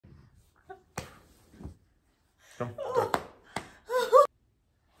Come, go.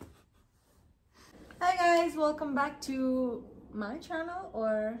 Hi guys, welcome back to my channel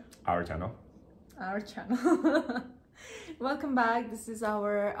or Our channel. Our channel. Welcome back. This is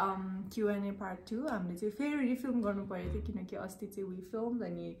our Q&A part 2. I'm going to refilm garnu paryo थियो किनकि अस्ति चाहिँ we filmed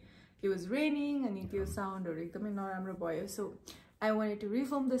अनि it was raining and त्यो sound हरु एकदमै नराम्रो भयो. So I wanted to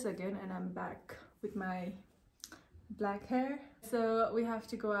refilm this again and I'm back with my black hair. So we have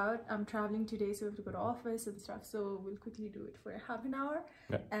to go out. I'm traveling today, so we have to go to office and stuff. So we'll quickly do it for half an hour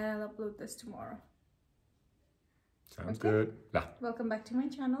and I'll upload this tomorrow. Sounds good. Yeah. Welcome back to my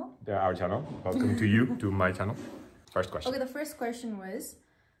channel. Yeah, our channel. Welcome to you, to my channel. First question. Okay, the first question was,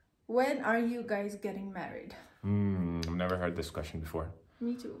 when are you guys getting married? I've never heard this question before.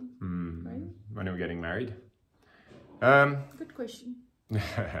 Me too. Right? When are we getting married? Good question.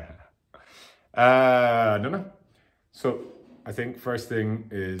 I don't know. So I think first thing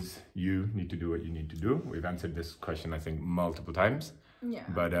is you need to do what you need to do. We've answered this question, I think, multiple times. Yeah.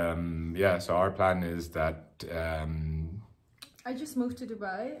 But yeah, so our plan is that I just moved to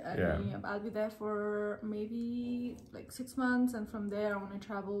Dubai and I'll be there for maybe like 6 months, and from there I want to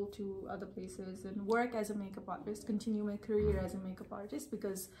travel to other places and work as a makeup artist, continue my career as a makeup artist,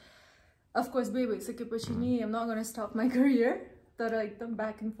 because of course baby I'm not going to stop my career. But like them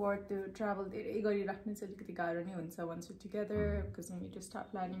back and forth to travel once we're together, because we need to start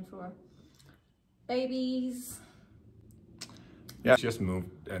planning for babies. Yeah, she just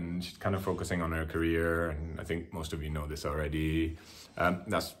moved and she's kind of focusing on her career, and I think most of you know this already.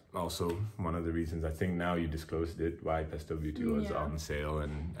 That's also one of the reasons I think now you disclosed it, why Pesto Beauty was on sale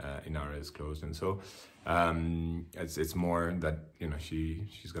and Inara is closed, and so it's more that, you know,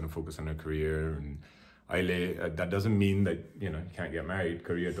 she's going to focus on her career, and that doesn't mean that, you know, you can't get married.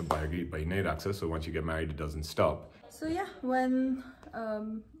 Career to by access, so once you get married it doesn't stop. So yeah, when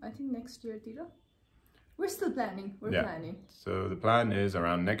I think next year, Tira. We're still planning. We're planning. So the plan is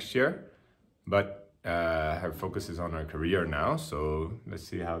around next year, but her focus is on her career now. So let's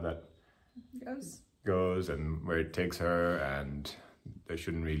see how that goes and where it takes her, and there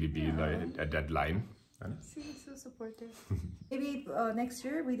shouldn't really be like a deadline. See, so supportive. Maybe next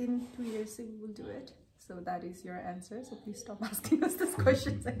year, within 2 years, we will do it. So that is your answer. So please stop asking us these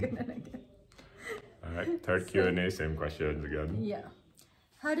questions again and again. All right, third Q&A, same questions again. Yeah.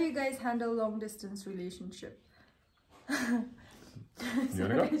 How do you guys handle long distance relationship? You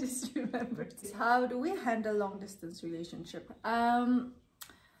wanna go? I just remembered. How do we handle long distance relationship? I'm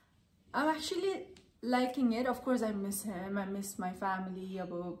actually liking it. Of course, I miss him. I miss my family.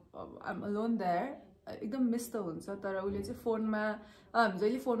 I'm alone there. एकदम miss त हुन्छ, तर उसले चाहिँ फोनमा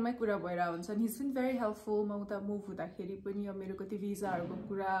जहिले फोनमै कुरा भइरहेको हुन्छ, and he's been very helpful. म उता मुभ हुँदाखेरि पनि अब मेरो कति भिजाहरूको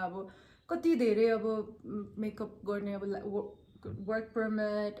कुरा, अब कति धेरै अब मेकअप गर्ने अब work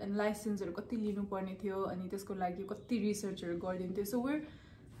permit and licenseहरू कति लिनु पर्ने थियो, अनि त्यसको लागि कति रिसर्चहरू गरिदिन्थ्यो. So we're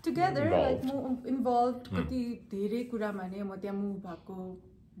together, like involved कति धेरै कुरामा नै. म त्यहाँ मुभ भएको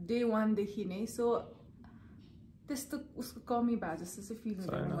day 1 देखि नै, so त्यस्तो उसको कमी भए जस्तो चाहिँ फिल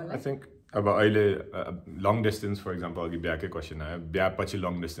हुँदैन मलाई. I think about long distance, for example, I'll give you a question. Biya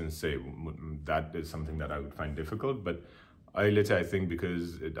long distance, say that is something that I would find difficult, but I think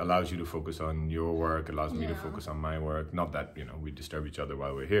because it allows you to focus on your work, allows me to focus on my work. Not that, you know, we disturb each other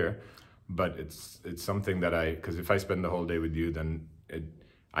while we're here, but it's something that because if I spend the whole day with you, then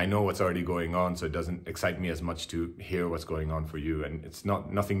I know what's already going on, so it doesn't excite me as much to hear what's going on for you, and it's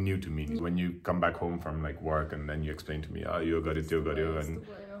nothing new to me. When you come back home from like work and then you explain to me, you got it, and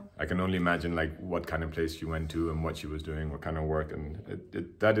I can only imagine like what kind of place you went to and what she was doing, what kind of work, and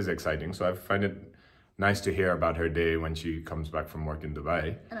that is exciting. So I find it nice to hear about her day when she comes back from work in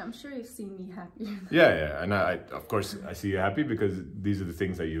Dubai. And I'm sure you've seen me happy. Yeah, and I of course I see you happy because these are the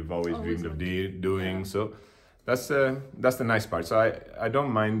things that you've always dreamed of doing. Yeah. So that's the nice part. So I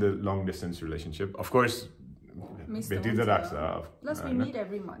don't mind the long distance relationship. Of course, plus we meet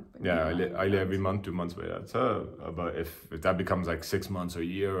every month. Yeah, I live every month, 2 months. But if that becomes like 6 months or a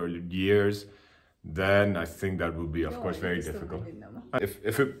year or years, then I think that would be, of course, very difficult.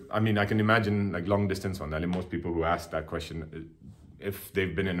 I mean, I can imagine like long distance one. Most people who ask that question, if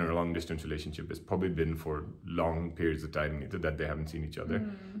they've been in a long distance relationship, it's probably been for long periods of time that they haven't seen each other.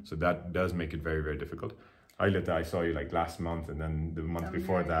 So that does make it very, very difficult. I saw you like last month, and then the month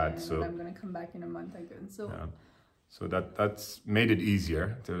before that. So I'm gonna come back in a month again. So yeah. So that's made it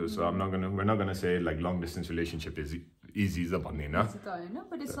easier. So we're not gonna say like long distance relationship is easy, but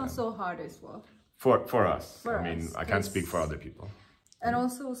it's not so hard as well. For us. I mean, I can't speak for other people. And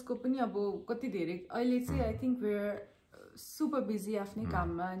also, I think we're super busy after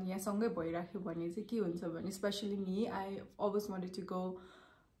kamma and especially me, I always wanted to go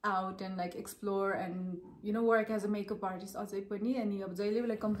out and like explore and you know work as a makeup artist अझै पनि अनि अब जहिले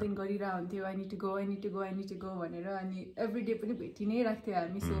बेला complain गरिरा हुन्थ्यो I need to go भनेर अनि every day पनि भेटि नै राख्थ्यो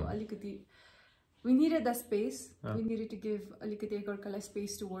हामी so अलिकति we needed that space we needed to give अलिकति एकअर्कालाई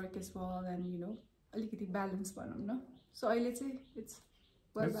space to work as well and you know अलिकति balance भनौं न so अहिले चाहिँ it's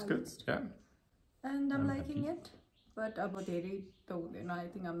well balanced and I'm liking it but अब धेरै त हुँदैन I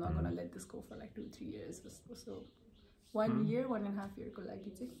think I'm not gonna let this go for like 2-3 years so 1 year 1.5 year ko lagi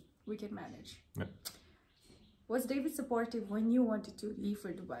चाहिँ we can manage. Was David supportive when you wanted to leave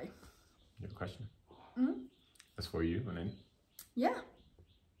for Dubai? Your question. That's for you, and then. Yeah.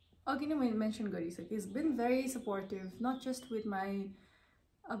 Again, I mentioned Garisa. He's been very supportive, not just with my.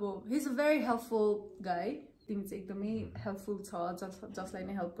 He's a very helpful guy. Things ekdamai helpful cha, just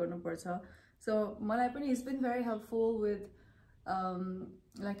like help garnu parcha. So malai pani he's been very helpful with,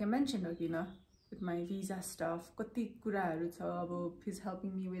 like I mentioned again. With my visa stuff, kati kuraharu cha abo he's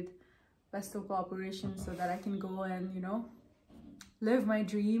helping me with pastel operations so that I can go and you know live my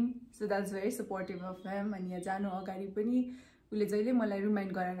dream. So that's very supportive of him. And यहाँ जानु अगाडि पनि उले जहिले मलाई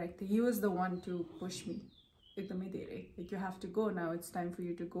remind गराइराख्थ्यो. He was the one to push me. एकदमै धेरै like you have to go now. It's time for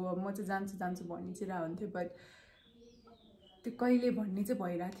you to go. म चाहिँ जान्छु भन्ने चाहिँ ra हुन्थ्यो but त्यो कहिले भन्ने चाहिँ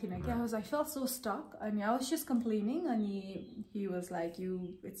भइरा थिएन कि I felt so stuck and I was just complaining and he was like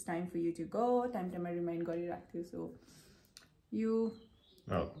it's time for you to go time remind गरिराख्थ्यो so you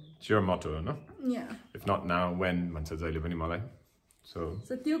it's your motto no yeah if not now when भन्छ जहिले पनि मलाई so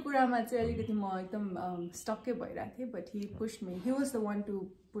त्यो कुरामा चाहिँ अलिकति म एकदम स्टक्कै भइराको थिएँ but he pushed me he was the one to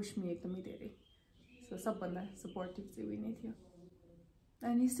push me एकदमै धेरै so सबभन्दा सपोर्टिभ चाहिँ उही नै थियो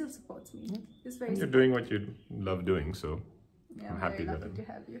and he still supports me he's very you're doing what you love doing so yeah, I'm happy very lucky to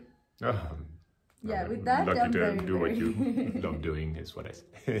have you. Yeah, with that, lucky I'm to very, do what you love doing is what I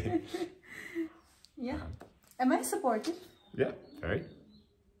say. Yeah. Am I supportive? Yeah, very.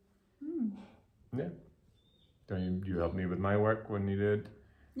 Yeah. Don't you help me with my work when needed?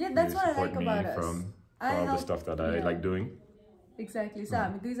 Yeah, that's what I like about us. For all the stuff that I like doing. Exactly. So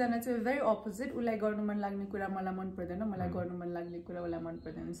हामी दुईजना चाहिँ very opposite. उलाई गर्नु मन लाग्ने कुरा मलाई मन पर्दैन, मलाई गर्नु मन लाग्ने कुरा उलाई मन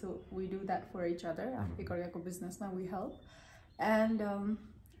पर्दैन. So we do that for each other. एकअर्काको बिजनेसमा we help. And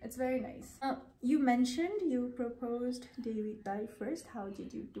it's very nice. You mentioned you proposed David Dai first. How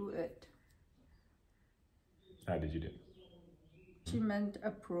did you do it? How did you do it? She meant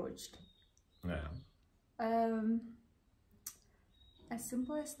approached. Yeah. As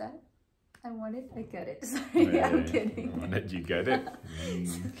simple as that. I want it, I get it. Sorry, I'm kidding. I wanted, you get it.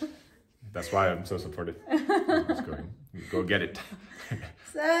 That's why I'm so supportive. Just go get it.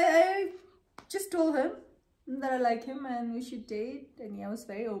 So I just told him that I like him and we should date. And I was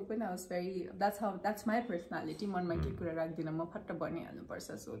very open. That's my personality.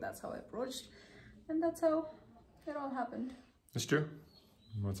 So that's how I approached. And that's how it all happened. It's true.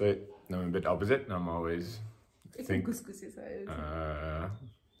 I'll say I'm a bit opposite. I'm always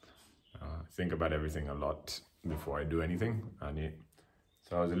think about everything a lot before I do anything.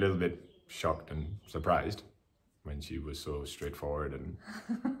 So I was a little bit shocked and surprised when she was so straightforward and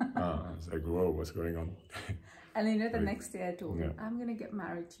I was like, whoa, what's going on? And you know, the next day I told him, I'm gonna get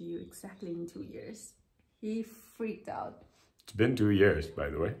married to you exactly in 2 years. He freaked out. It's been 2 years, by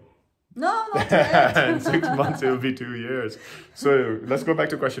the way. No, not yet. In 6 months, it'll be 2 years. So let's go back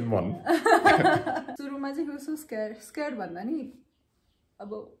to question 1. Suruma चाहिँ he was so scared भन्दा नि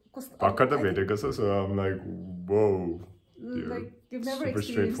अब Pakka ta bheteko cha, so I'm like, whoa. Like you've never super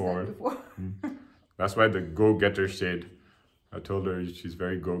experienced straightforward. that before. That's why the go-getter shade. I told her she's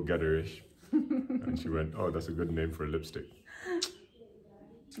very go-getter-ish. And she went, oh, that's a good name for a lipstick.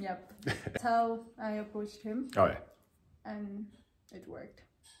 Yep. That's how I approached him. Oh, yeah. And it worked.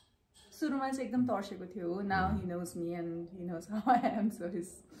 Suruma चाहिँ एकदम तर्सेको थियो. Now he knows me and he knows how I am, so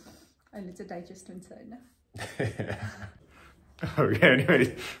he's a little digest inside now. Okay,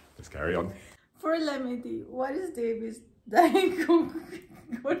 anyway, let's carry on. For Lemi, what is David's go-to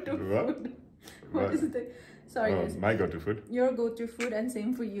food? What is the... Sorry, guys. My go-to food? Your go-to food and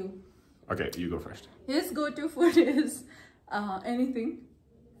same for you. Okay, you go first. His go-to food is anything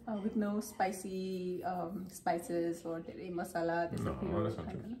with no spicy spices or masala. No, that's not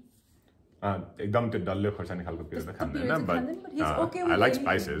true. Ekdam त्यो डल्ले खोर्सानी खालको पिरो त खान्दैन, but I like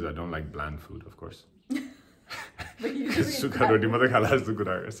spices. I don't like bland food, of course. सुक्खा रोटी मात्रै खाला जस्तो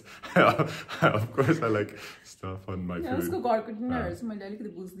कुरा गर्छ. Of course I like stuff on my food. उसको घरको डिनरहरु चाहिँ मैले अलिकति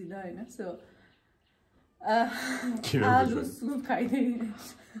बुझ्दिन हैन, so आलु सुप खाइदिए,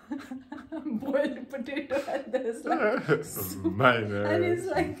 boiled potato and there's like soup, and it's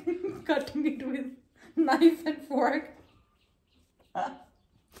like cutting it with knife and fork.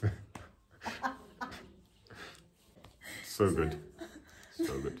 So good.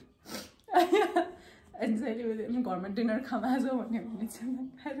 So good. And so I'm going dinner I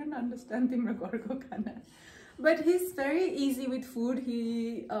don't understand timro gorko khana. But he's very easy with food.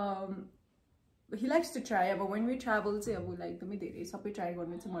 He likes to try. But when we travel, say abu like the धेरै सबै try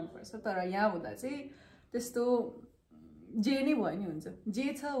गर्नु चाहिँ मन पर्छ. तर यहाँ हुँदा चाहिँ त्यस्तो जे नै भयो नि हुन्छ.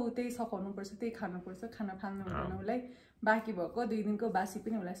 जे छ उ त्यही सकाउनु पर्छ, त्यही खानु पर्छ, खाना फाल्नु हुँदैन उलाई. बाकी भएको 2 दिनको बासी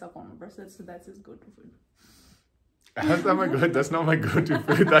पनि उलाई सकाउनु पर्छ. So that's his go-to food. That's not my good. That's not my go-to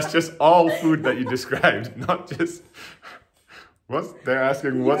food. That's just all food that you described, not just. They're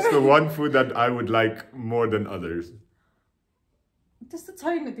asking what's the one food that I would like more than others.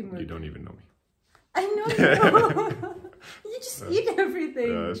 You don't even know me. I know you. You just eat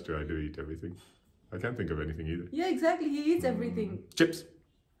everything. Yeah, that's true. I do eat everything. I can't think of anything either. Yeah, exactly. He eats everything. Chips.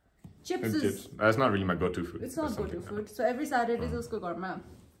 Chips. That's not really my go-to food. It's not go-to food. So every Saturday is usko garma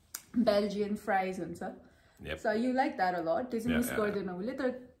Belgian fries and stuff. Yep. So you like that a lot. Yeah.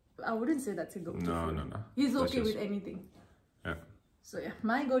 I wouldn't say that's a go-to food. No. He's okay with anything. Yeah. So yeah,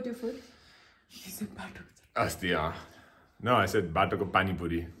 my go-to food is bato. Astia. No, I said batoko pani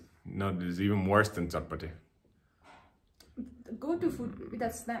puri. No, it's even worse than chapati. The go-to food would be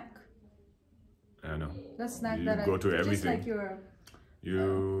that snack. I know. That snack you that go to everything. Just like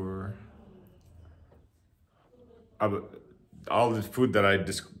your... all the food that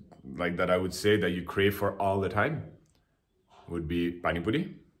I would say that you crave for all the time would be pani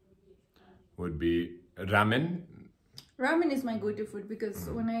puri, would be ramen. Ramen is my go-to food because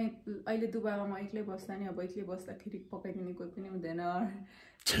when I live in Dubai, I eat pakaidine koi pani hudaina.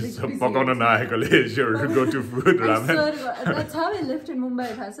 Pakona naekale is your go-to food, ramen. That's how I lived in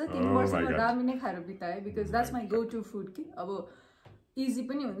Mumbai. Ramen khara bitaye because that's my go-to food. Abo easy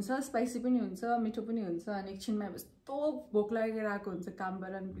pani huncha, spicy pani huncha, mitho pani huncha, and एकछिनमा यस्तो भोक लागेर आको हुन्छ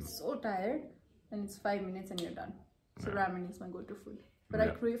कामबाट and be so tired, and it's 5 minutes and you're done. So ramen is my go-to food. But I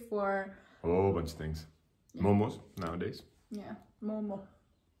crave for a whole bunch of things. Yeah. Momos nowadays. Yeah, momos.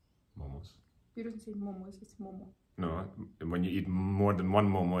 You don't say momos, it's momo. No, when you eat more than one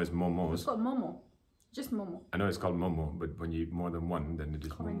momo, it's momos. It's called momo. Just momo. I know it's called momo, but when you eat more than one, then it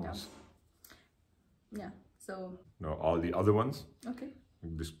is momos. Down. Yeah, so... No, all the other ones. Okay.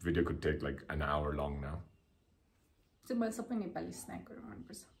 This video could take like an hour long now. So my Nepali snack or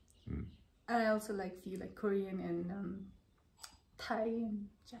and I also like few like Korean and Thai and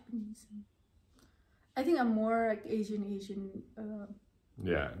Japanese. I think I'm more like Asian.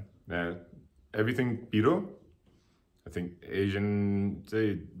 Yeah, everything piro. I think Asian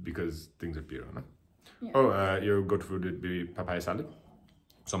say because things are piro, no? Yeah. Oh, your go-to food would be papaya salad,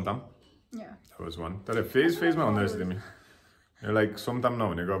 somtam. Yeah. That was one. That phase ma understand me. You're like somtam na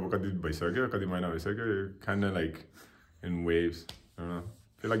bhaneko aba kati bhaisakyo kati mahina bhaisakyo, kind of like in waves. I don't know.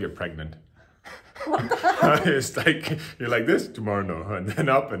 I feel like you're pregnant. It's like you're like this tomorrow, no, and then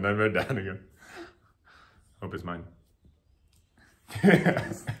up and then we're down again. Hope it's mine.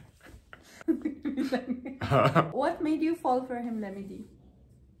 What made you fall for him, Lemi?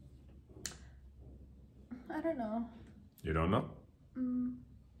 I don't know. You don't know?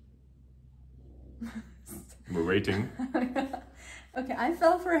 We're waiting. Okay, I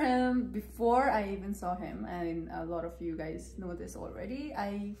fell for him before I even saw him, and a lot of you guys know this already.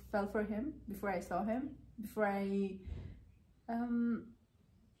 I fell for him before I saw him, before I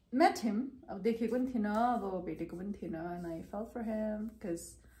met him. And I fell for him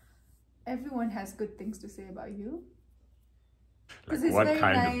because everyone has good things to say about you. Because he's very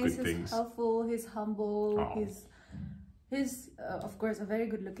nice, he's helpful, he's humble, he's of course a very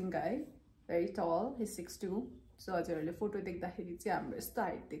good looking guy, very tall, he's 6'2". So as a photo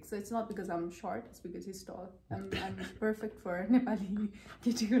so it's not because I'm short, it's because he's tall. I'm perfect for Nepali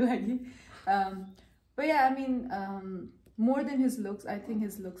lagi. But yeah, I mean, more than his looks, I think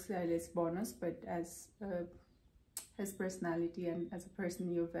his looks is bonus, but as his personality and as a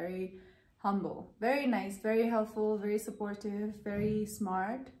person, you're very humble, very nice, very helpful, very supportive, very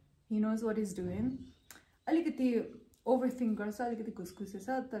smart. He knows what he's doing. Alikati overthinker, so alikati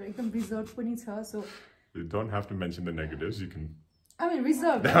kuskusa, tara ekdam reserved pani cha, so you don't have to mention the negatives, you can... I mean,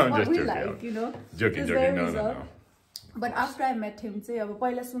 reserved, no, that's what we joking, like, you know? Joking, no. But after I met him, I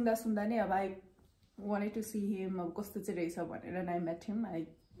wanted to see him, and I met him, I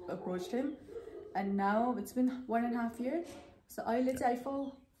approached him, and now it's been 1.5 years, so I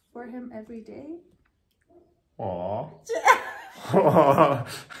fall for him every day. Aww.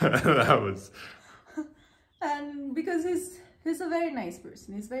 That was... And because he's a very nice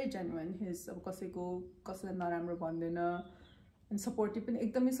person, he's very genuine, he's and supportive,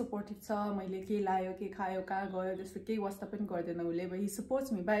 ekdamai supportive cha, maile ke layo ke khayo ka gayo jasto kehi wasta pani gardaina ule, but he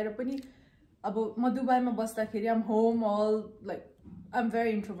supports me. Bahira pani abo ma Dubai ma basदाखेरि I'm home all like I'm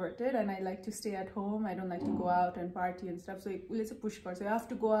very introverted and I like to stay at home. I don't like to go out and party and stuff. So let's push गर्छ. So I have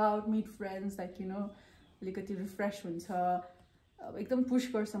to go out, meet friends, like you know, अलिकति refresh हुन्छ. एकदम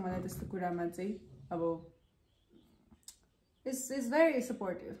push गर्छ मलाई त्यस्तो कुरामा चाहिँ. अब is very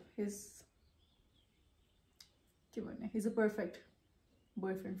supportive. He's a perfect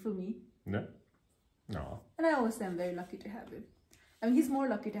boyfriend for me. Yeah. No. And I always say I'm very lucky to have him. I mean, he's more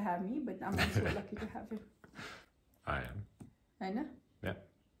lucky to have me, but I'm also lucky to have him. I am. I know. Yeah.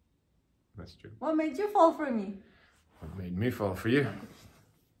 That's true. What made you fall for me? What made me fall for you?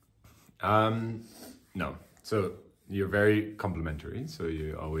 No. So you're very complimentary. So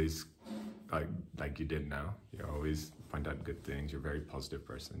you always, like you did now, you always point out good things. You're a very positive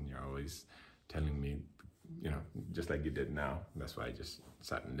person. You're always telling me, you know, just like you did now. That's why I just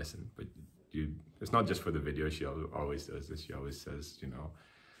sat and listened. But it's not just for the video. She always does this. She always says, you know,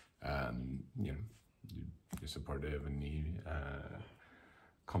 you're supportive, and he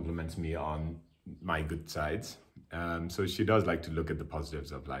compliments me on my good sides. So she does like to look at the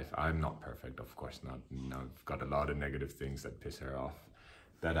positives of life. I'm not perfect, of course not. You know, I've got a lot of negative things that piss her off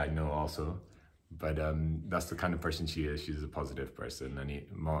that I know also. But that's the kind of person she is. She's a positive person, and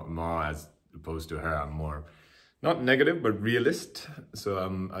more as opposed to her, I'm more not negative but realist. So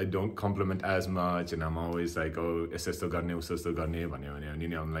I don't compliment as much, and I'm always like, oh, यस्तो गर्ने उस्तो गर्ने भन्यो भने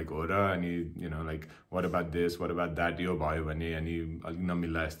अनि I'm like, oh र अनि you know, like what about this, what about that, यो भयो भने अनि अलिक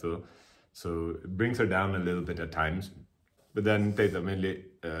नमिल्ला यस्तो. So it brings her down a little bit at times, but then त्यही त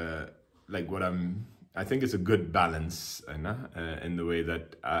मैले like I think it's a good balance, in the way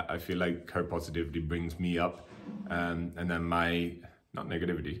that I feel like her positivity brings me up, and then my, not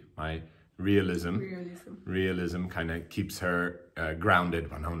negativity, my realism kind of keeps her grounded,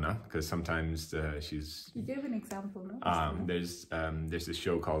 because sometimes she's... You gave an example, no? There's this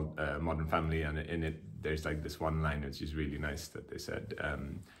show called Modern Family, and in it there's like this one line which is really nice that they said,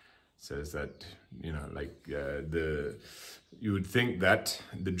 says that, you know, like you would think that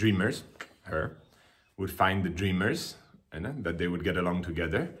the dreamers, her, would find the dreamers, that they would get along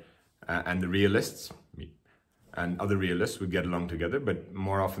together, and the realists, me, and other realists would get along together, but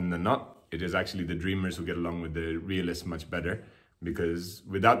more often than not, it is actually the dreamers who get along with the realists much better, because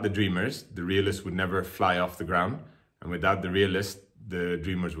without the dreamers, the realists would never fly off the ground, and without the realists, the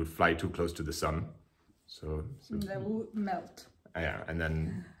dreamers would fly too close to the sun. So they would melt. Yeah, and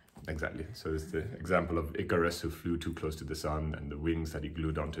then... Exactly. So it's the example of Icarus, who flew too close to the sun, and the wings that he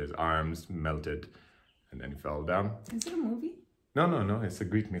glued onto his arms melted, and then he fell down. Is it a movie? No. It's a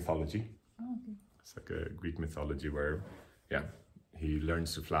Greek mythology. Oh, okay. It's like a Greek mythology where, yeah, he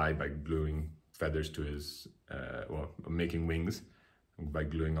learns to fly by gluing feathers to his, making wings by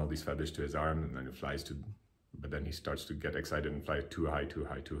gluing all these feathers to his arm, and then he flies to, but then he starts to get excited and fly too high,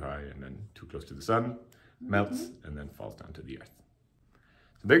 and then too close to the sun, melts, and then falls down to the earth.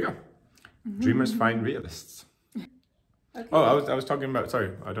 So there you go. Dreamers find realists. Okay. Oh, I was talking about,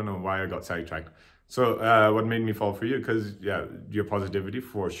 sorry, I don't know why I got sidetracked. So what made me fall for you? Because, yeah, your positivity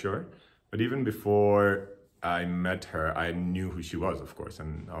for sure. But even before I met her, I knew who she was, of course,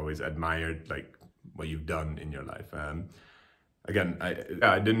 and always admired like what you've done in your life. Again,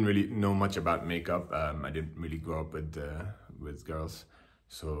 I didn't really know much about makeup. I didn't really grow up with girls.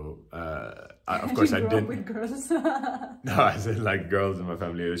 So, of course, I didn't. With girls. No, I said like girls in my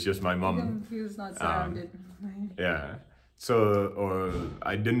family. It was just my mom. He was not surrounded. Yeah. So,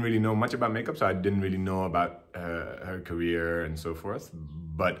 I didn't really know much about makeup, so I didn't really know about her career and so forth.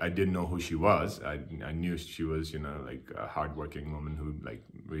 But I did know who she was. I knew she was, you know, like a hardworking woman who like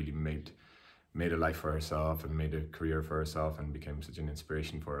really made a life for herself and made a career for herself and became such an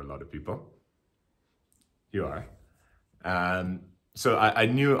inspiration for a lot of people. You are. So I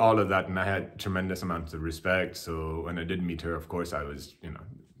knew all of that, and I had tremendous amounts of respect. So when I did meet her, of course, I was, you know,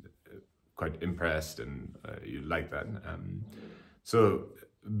 quite impressed, and you like that. So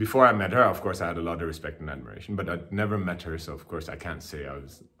before I met her, of course, I had a lot of respect and admiration, but I'd never met her. So of course, I can't say I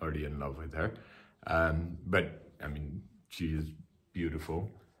was already in love with her. But I mean, she is beautiful.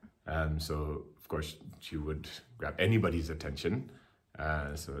 So of course, she would grab anybody's attention.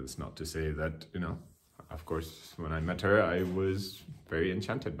 So it's not to say that, you know, of course, when I met her, I was very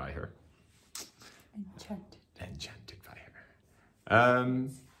enchanted by her. Enchanted by her.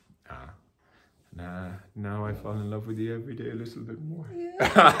 Now I fall in love with you every day a little bit more. Yeah.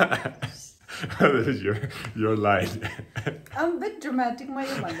 That is your line. I'm a bit dramatic.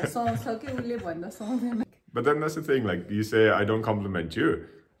 But then that's the thing, like you say, I don't compliment you.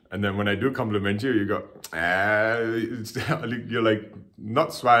 And then when I do compliment you, you go, you're like,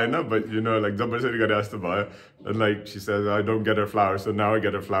 not swine, but you know, like, and like, she says, I don't get her flowers, so now I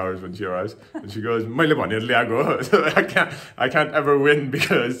get her flowers when she arrives. And she goes, so I can't ever win,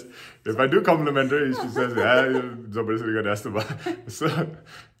 because if I do compliment her, she says, so,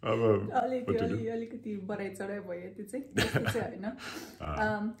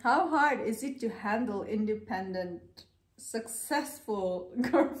 how hard is it to handle independent, successful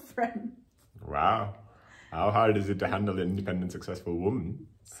girlfriend? Wow. How hard is it to handle an independent, successful woman?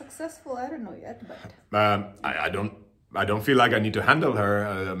 Successful, I don't know yet, but I don't feel like I need to handle her.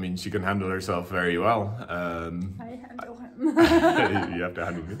 I mean, she can handle herself very well. I handle him. You have to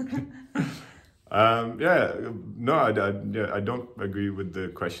handle me. Yeah, no, I don't agree with the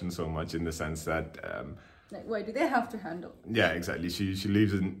question so much, in the sense that like, why do they have to handle? Yeah, exactly. She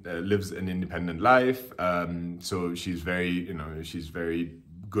lives an independent life. So she's very, she's very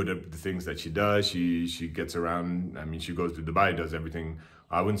good at the things that she does. She gets around. I mean, she goes to Dubai, does everything.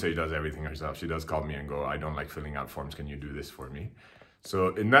 I wouldn't say she does everything herself. She does call me and go, I don't like filling out forms. Can you do this for me?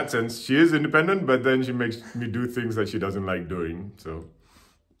 So in that sense, she is independent, but then she makes me do things that she doesn't like doing. So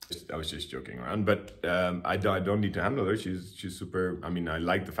I was just joking around, but I don't need to handle her. She's super. I mean, I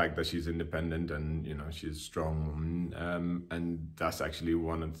like the fact that she's independent and she's a strong woman, and that's actually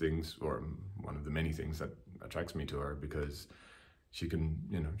one of the things, or one of the many things that attracts me to her, because she can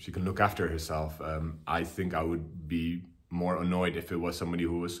look after herself. I think I would be more annoyed if it was somebody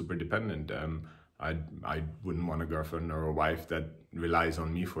who was super dependent. I wouldn't want a girlfriend or a wife that relies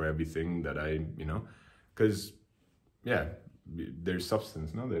on me for everything that because there's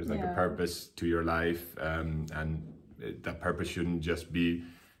substance, no? There's like a purpose to your life, and that purpose shouldn't just be,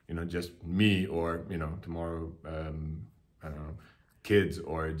 just me, or tomorrow, I don't know, kids,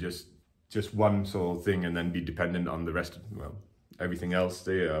 or just one sole thing, and then be dependent on the rest. Well, everything else.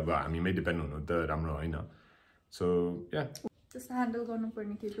 But I mean, may depend on the ramro, So yeah. Just handle गर्नु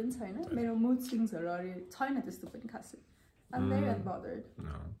पर्ने केही पनि छैन. मेरो mood swings हरु छैन त्यस्तो पनि खासै. I'm very unbothered. No.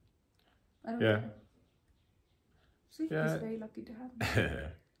 I don't care. See, he's very lucky to have me.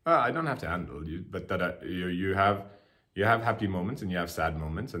 Well, I don't have to handle you, but that you have happy moments and you have sad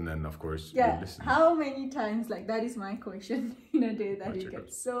moments, and then of course you listen. How many times, like, that is my question, in a day that you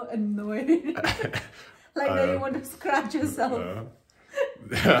get so annoyed, like that you want to scratch yourself?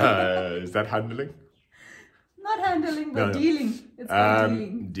 Is that handling? Not handling, but dealing. It's called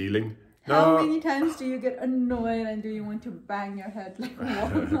dealing. Dealing. How many times do you get annoyed and do you want to bang your head like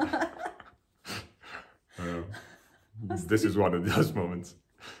Walmart? This is one of those moments.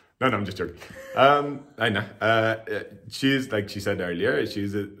 No, I'm just joking. I know. She's, like she said earlier,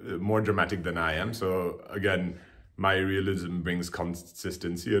 she's more dramatic than I am. So again, my realism brings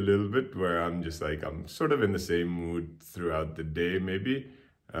consistency a little bit, where I'm just like, I'm sort of in the same mood throughout the day, maybe.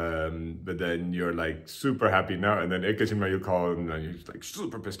 But then you're like super happy now, and then you call and you're like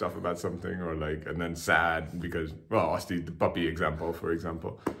super pissed off about something, or like, and then sad because, well, the puppy example, for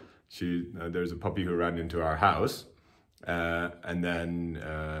example, there's a puppy who ran into our house, and then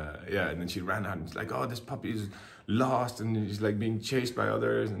she ran out and was like, oh, this puppy is lost and he's like being chased by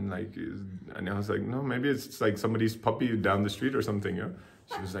others, and I was like, no, maybe it's like somebody's puppy down the street or something.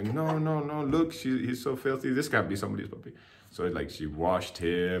 She was like, no, look, he's so filthy, this can't be somebody's puppy. So like she washed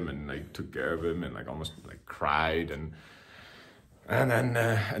him and like took care of him and like almost like cried and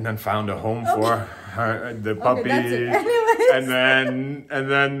then found a home for her, the puppy. And then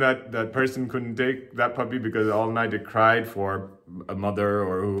that person couldn't take that puppy because all night it cried for a mother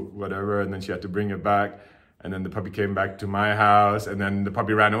or whatever, and then she had to bring it back. And then the puppy came back to my house, and then the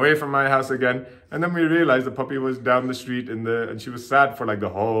puppy ran away from my house again. And then we realized the puppy was down the street and she was sad for like the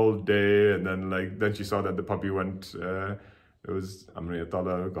whole day. And then she saw that the puppy went. It was it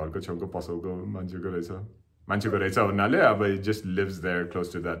just lives there close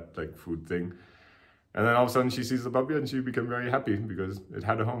to that like food thing. And then all of a sudden she sees the puppy and she became very happy because it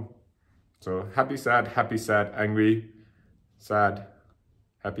had a home. So happy, sad, angry, sad,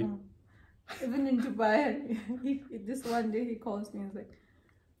 happy. Oh. Even in Dubai, this one day he calls me and is like,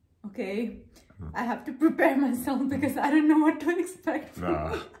 okay, I have to prepare myself because I don't know what to expect.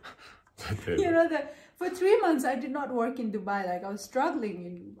 For 3 months I did not work in Dubai. Like, I was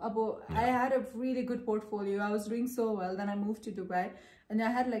struggling. I had a really good portfolio. I was doing so well. Then I moved to Dubai and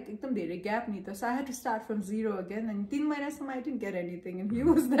I had like ekdam dherai gap ni ta. So I had to start from zero again. And 3 months I didn't get anything, and he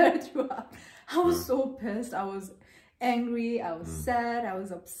was there throughout. I was so pissed. I was angry, I was sad, I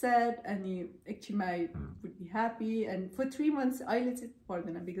was upset, and I would be happy. And for 3 months I let it for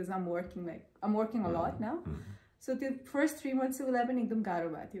them because I'm working a lot now. So the first 3 months I was ekdam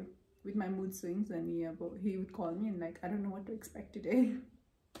garo bhayo with my mood swings, and he would call me and like, I don't know what to expect today.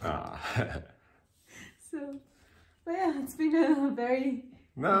 So, but yeah, it's been a very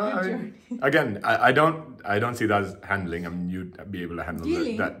good journey. Again, I don't see that as handling. I mean, you'd be able to handle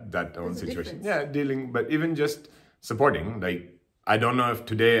that own situation. Yeah, dealing, but even just supporting. Like, I don't know if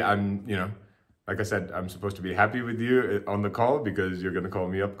today I'm, like I said, I'm supposed to be happy with you on the call because you're going to call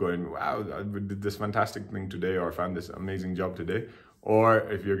me up going, wow, I did this fantastic thing today, or found this amazing job today. Or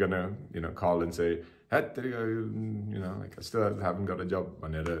if you're going to, call and say, hey, like I still haven't got a job.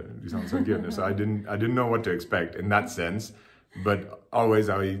 So I didn't know what to expect in that sense. But always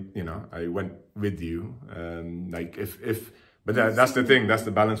I went with you. Like but that's the thing, that's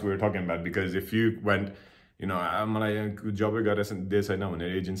the balance we were talking about. Because if you went, I'm job this I know an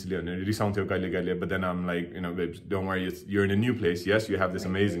agency, but then I'm like, babes, don't worry, you're in a new place. Yes, you have this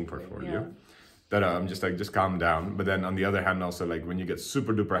amazing portfolio. Yeah. That I'm just like, just calm down. But then on the other hand, also like when you get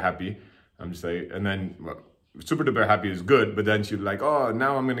super duper happy, I'm just like, and then super duper happy is good, but then she's like, oh,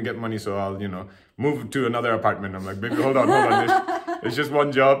 now I'm gonna get money, so I'll move to another apartment. I'm like, baby, hold on. It's just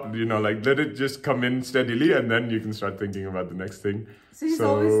one job, like let it just come in steadily, and then you can start thinking about the next thing. So he's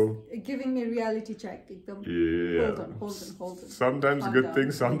always giving me a reality check. Yeah. Hold on. Sometimes good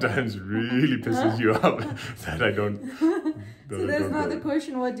things, sometimes really pisses you off that I don't. So there's another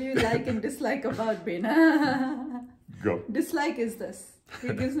question: what do you like and dislike about Bena? Go. Dislike is this: he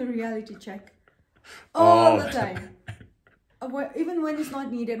gives me a reality check all the time. Even when it's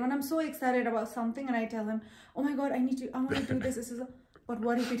not needed, when I'm so excited about something and I tell him, oh my god, I want to do this, but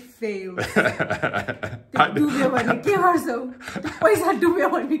what if it fails? It's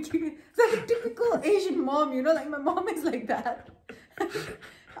like a typical Asian mom, like my mom is like that.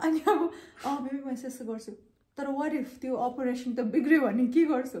 And maybe my sister goes, but what if the operation the big one,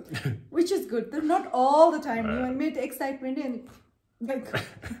 which is good. They're not all the time. You made excitement and like,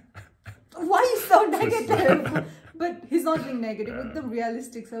 why you so negative? But he's not being negative, with the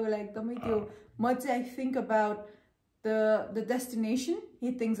realistic. So like much I think about the destination,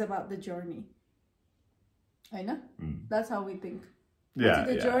 he thinks about the journey. I know. That's how we think. Yeah.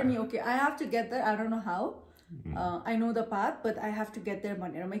 The journey, okay, I have to get there. I don't know how. I know the path, but I have to get there.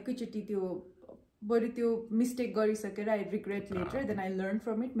 But mistake I regret later, then I learn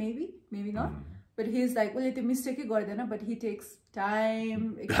from it, maybe not. But he's like, well, it's a mistake, but he takes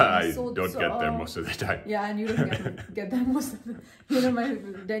time. I don't get there most of the time. Yeah, and you don't get there most of the time. My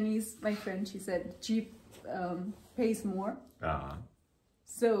Denise, my friend, she said, cheap pays more.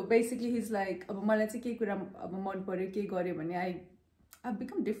 So basically, he's like, I've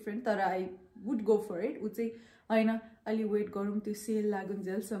become different, that I would go for it. Would say, Ali wait garum to sale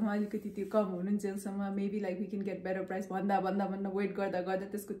lagunjel sama alikati tyo kam hununjel sama, maybe like we can get better price bhanda wait garda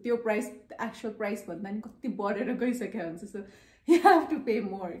त्यसको त्यो price, the actual price भन्दा नि कति बढेर गइसक्यो हुन्छ. So you have to pay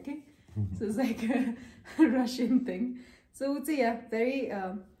more, okay? So it's like a Russian thing. So would say, yeah, very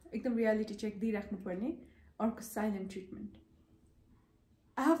एकदम reality check दिइराख्नु पर्ने. अर्को silent treatment.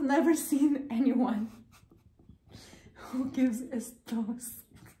 I have never seen anyone who gives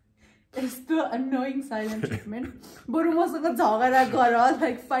it's the annoying silent treatment.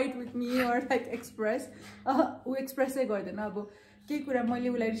 Like fight with me or like express. Who express it garden abo. Ke kura मैले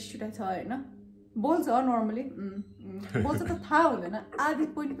उलाई रिस उठाइ छ हैन. बोल्छ normally. बोल्छ त थाहा हुँदैन. At this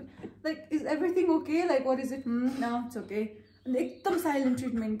point, like, is everything okay? Like, what is it? No, it's okay. And एकदम silent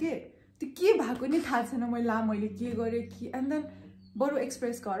treatment के. त्यो के भएको नि थाहा छैन मैले के गरे कि, and then बरु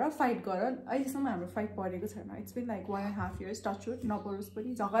एक्सप्रेस गर, फाइट गर. अहिलेसम्म हाम्रो फाइट परेको छैन. It's been like 1.5 years, touch wood, नपरोस्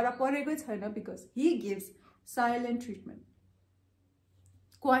पनि झगडा परेकै छैन, because he gives silent treatment.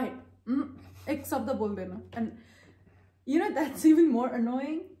 Quiet. एक शब्द बोल्दैन. And that's even more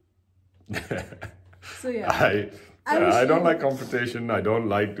annoying. So yeah. I don't like confrontation. I don't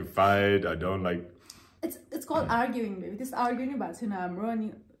like to fight. I don't like. It's called arguing, baby. This arguing about छैन हाम्रो,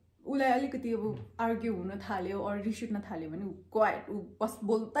 अनि उलाई अलिकति अब argue हुन थाल्यो or रिस उठ्न थाल्यो भने क्वाइट, बस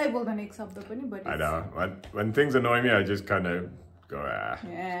बोल्दै बोल्दैन एक शब्द पनि. But I know when things annoy me, I just kind of go,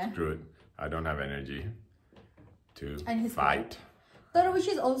 screw it. I don't have energy to fight. तर which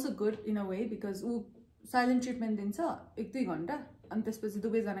is also good in a way, because silent treatment दिन्छ 1-2 घण्टा, अनि त्यसपछि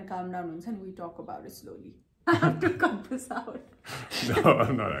दुवैजना calm down हुन्छ, and we talk about it slowly. I have to cut this out. No,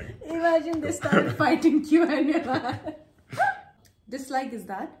 I'm not. Imagine they started fighting Q&A. Dislike is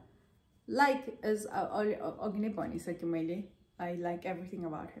that. Like is I like everything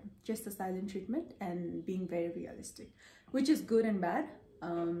about him. Just the silent treatment and being very realistic, which is good and bad.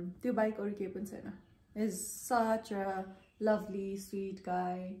 Is such a lovely, sweet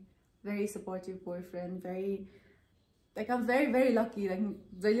guy, very supportive boyfriend, I'm very, very lucky.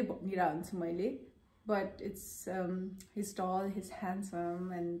 But it's he's tall, he's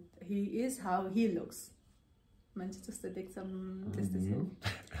handsome, and he is how he looks.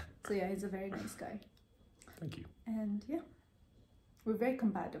 So yeah, he's a very nice guy. Thank you. And yeah, we're very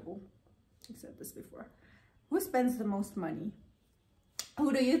compatible. I've said this before. Who spends the most money?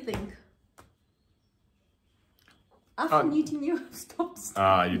 Who do you think? After meeting you, stop.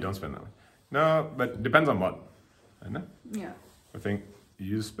 You don't spend that. No, but depends on what. I know. Yeah. I think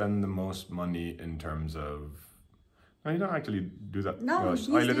you spend the most money in terms of. No, you don't actually do that. No, well, these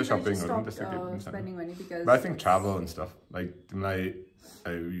days I shopping just or stopped spending money because. But I think travel and stuff like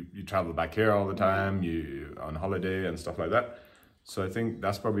you travel back here all the time. You on holiday and stuff like that. So I think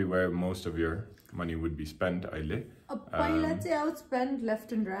that's probably where most of your money would be spent. Let's say I would spend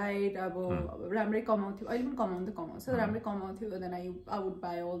left and right. Ramre kamaunthyo. I even kamaunthyo. So ramre kamaunthyo. Then I would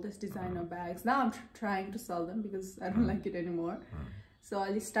buy all this designer bags. Now I'm trying to sell them because I don't like it anymore. So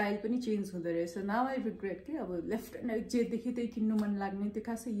all the style pani change हुँदो रहेछ. So now I regret के अब left and right जे देखे त्यही किन्नु मन लाग्ने त्यो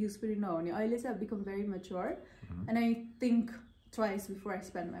खासै use पनि नहुने. अहिले चाहिँ I've become very mature and I think twice before I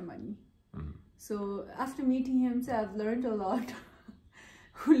spend my money. So after meeting him, so I've learned a lot.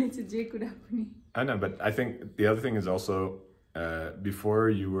 I know, but I think the other thing is also before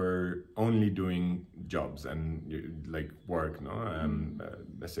you were only doing jobs and like work, no?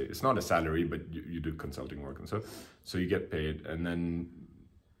 Let's say it's not a salary, but you do consulting work and so you get paid, and then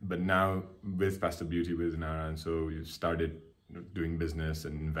but now with Pasta Beauty with Nara, and so you started doing business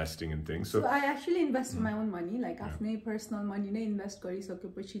and investing in things. So I actually invested my own money, like after personal money, ne invest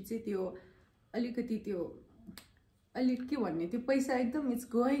गरिसकेपछि चाहिँ त्यो अलिकति त्यो अलिक के भन्ने त्यो पैसा एकदम it's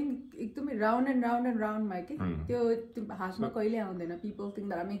going एकदमै round and round मा के त्यो हातमा कहिले आउँदैन. People think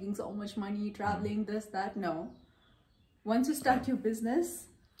that I'm making so much money traveling this that. No, once you start your business,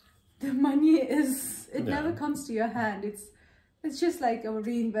 the money is never comes to your hand. It's just like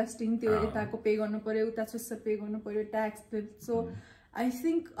reinvesting त्यो यताको पे गर्नु पर्यो उता सुस्स पे गर्नु पर्यो tax. So I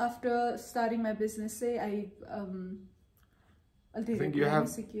think after starting my business, say I think you have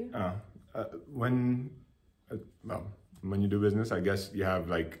when you do business, I guess you have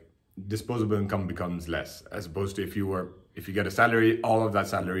like disposable income becomes less, as opposed to if you get a salary, all of that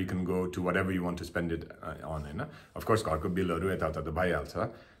salary can go to whatever you want to spend it on. Of course, but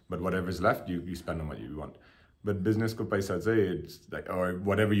whatever's left, you spend on what you want. But business ko paisa it's like, or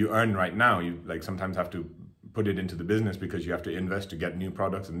whatever you earn right now, you like sometimes have to put it into the business because you have to invest to get new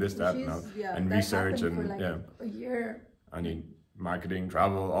products and this, that, and research and like a year. I mean, marketing,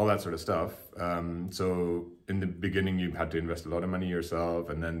 travel, all that sort of stuff. So in the beginning, you had to invest a lot of money yourself,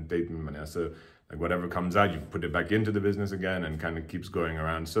 and then so like whatever comes out, you put it back into the business again, and kind of keeps going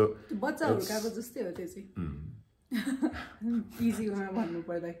around. So what's up? Easy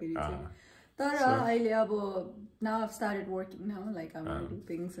now I've started working now, like I want to do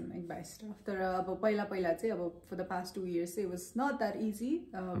things and like buy stuff. For the past 2 years, it was not that easy.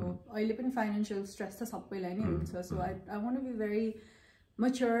 I live in financial stress, so I want to be very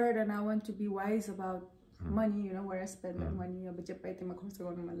matured and I want to be wise about money, you know, where I spend my money. Now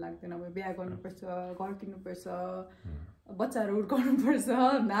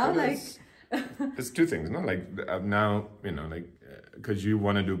like it's two things, no? Like now, you know, like because you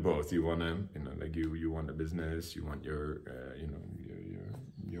want to do both. You want to, you know, like you want a business, you want your, you know,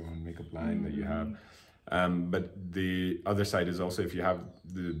 your own makeup line that you have. But the other side is also if you have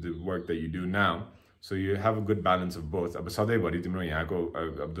the work that you do now, so you have a good balance of both. अब सधैँभरि तिम्रो यहाँको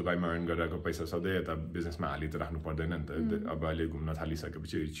अब दुबईमा earn गरेको पैसा सधैँ यता बिजनेसमा हालि त राख्नु पर्दैन नि त. अब अहिले घुम्न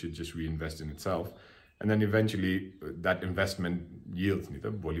थालिसकेपछि it should just reinvest in itself. And then eventually that investment yields ni ta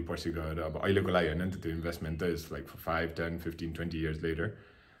boli पर्सि गएर अब अहिलेको लागि हैन नि त त्यो investment is like for 5, 10, 15, 20 years later.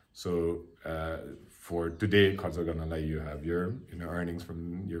 So for today खर्च गर्नलाई you have your, you know, earnings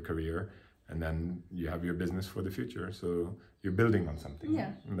from your career, and then you have your business for the future. So you're building on something.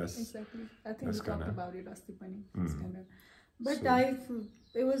 Yeah, exactly. I think we talked about it last pani. But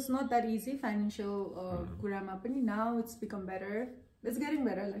it was not that easy financial kurama pani. Now it's become better. It's getting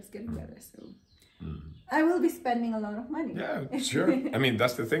better. It's getting better. So I will be spending a lot of money. Yeah, sure. I mean,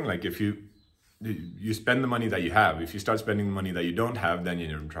 that's the thing. Like, if you spend the money that you have, if you start spending the money that you don't have, then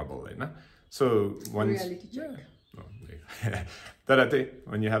you're in trouble, right? So once, reality check.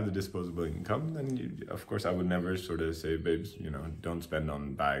 When you have the disposable income, then of course I would never sort of say, babes, you know, don't spend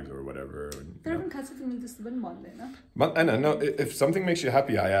on bags or whatever. But I know, if something makes you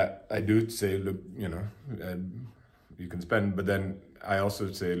happy, I do say, look, you know, you can spend, but then I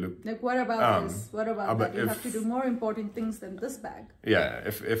also say, look, like, what about this? What about that? You have to do more important things than this bag. Yeah,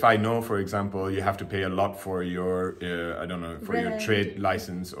 if I know, for example, you have to pay a lot for your, I don't know, for your trade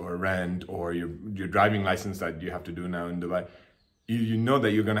license or rent or your driving license that you have to do now in Dubai, you know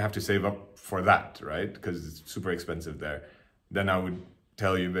that you're going to have to save up for that, right? Because it's super expensive there. Then I would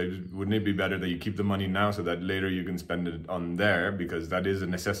tell you, but wouldn't it be better that you keep the money now so that later you can spend it on there, because that is a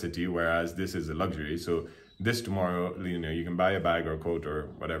necessity, whereas this is a luxury. So this tomorrow, you know, you can buy a bag or a coat or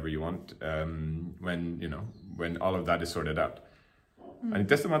whatever you want when, you know, when all of that is sorted out. And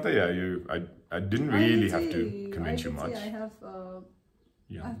testamata, yeah, I didn't really have to convince you much.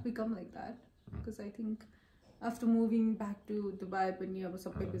 I've become like that because I think after moving back to Dubai, when you have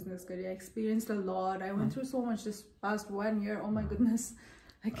a business career, I experienced a lot. I went through so much this past 1 year. Oh my goodness,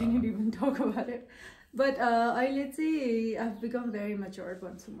 I can't even talk about it. But let's say I've become very mature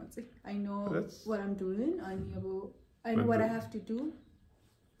once a month. I know what I'm doing. I know what I have to do.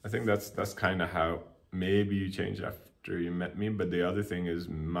 I think that's kind of how maybe you changed after you met me. But the other thing is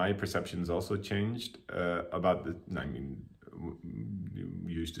my perceptions also changed about the. I mean, you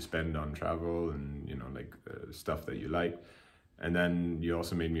used to spend on travel and, you know, like stuff that you like, and then you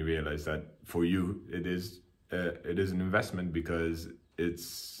also made me realize that for you it is an investment, because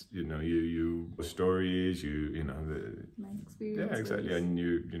it's, you know, you stories, you know, my experiences. Yeah, exactly. And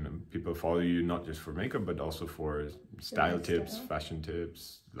you know, people follow you not just for makeup but also for style tips, fashion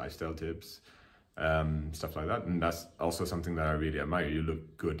tips, lifestyle tips, stuff like that. And that's also something that I really admire. You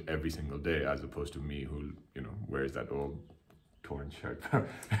look good every single day, as opposed to me, who, you know, wears that old torn shirt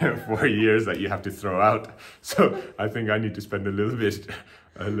for years that you have to throw out. So I think I need to spend a little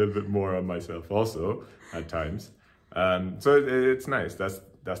bit more on myself also at times. So it's nice.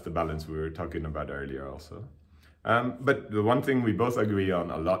 That's the balance we were talking about earlier also. But the one thing we both agree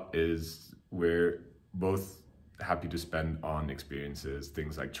on a lot is we're both happy to spend on experiences,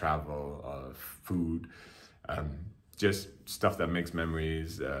 things like travel, food, just stuff that makes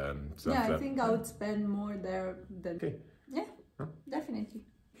memories. I think I would spend more there than... Okay. Yeah, definitely.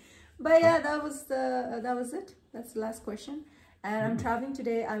 But yeah, that was it. That's the last question. And I'm traveling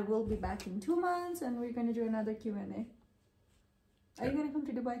today. I will be back in 2 months, and we're going to do another Q&A. Are you going to come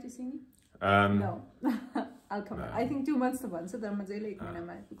to Dubai to see me? No. I'll come back. I think 2 months to one. So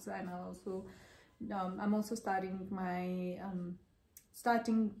I'm also starting my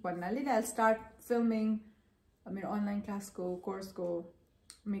I'll start filming online class course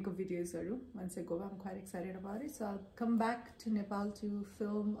makeup videos once I go. I'm quite excited about it. So I'll come back to Nepal to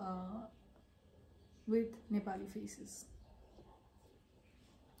film with Nepali faces.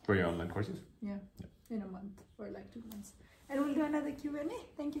 For your online courses? Yeah, in a month or like 2 months. And we'll do another Q&A.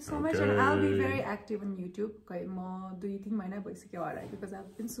 Thank you so much. And I'll be very active on YouTube. Because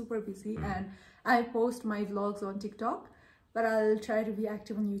I've been super busy and I post my vlogs on TikTok. But I'll try to be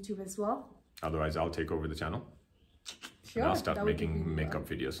active on YouTube as well. Otherwise, I'll take over the channel. Sure. And I'll start making makeup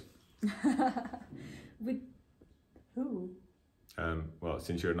videos. With who? Well,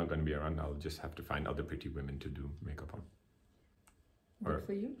 since you're not going to be around, I'll just have to find other pretty women to do makeup on. Good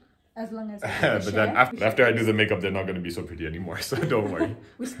for you. As long as but then after I do the makeup, they're not going to be so pretty anymore, so don't worry.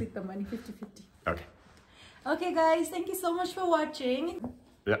 We split the money 50-50. Okay. Okay, guys, thank you so much for watching.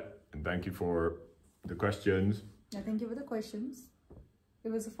 Yeah, and thank you for the questions. Yeah, thank you for the questions.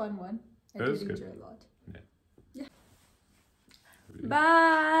 It was a fun one. I did enjoy a lot. Yeah.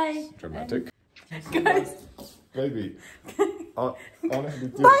 Bye. Dramatic. Guys. Baby. Bye.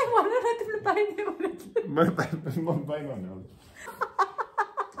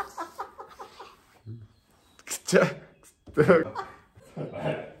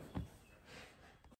 Bye.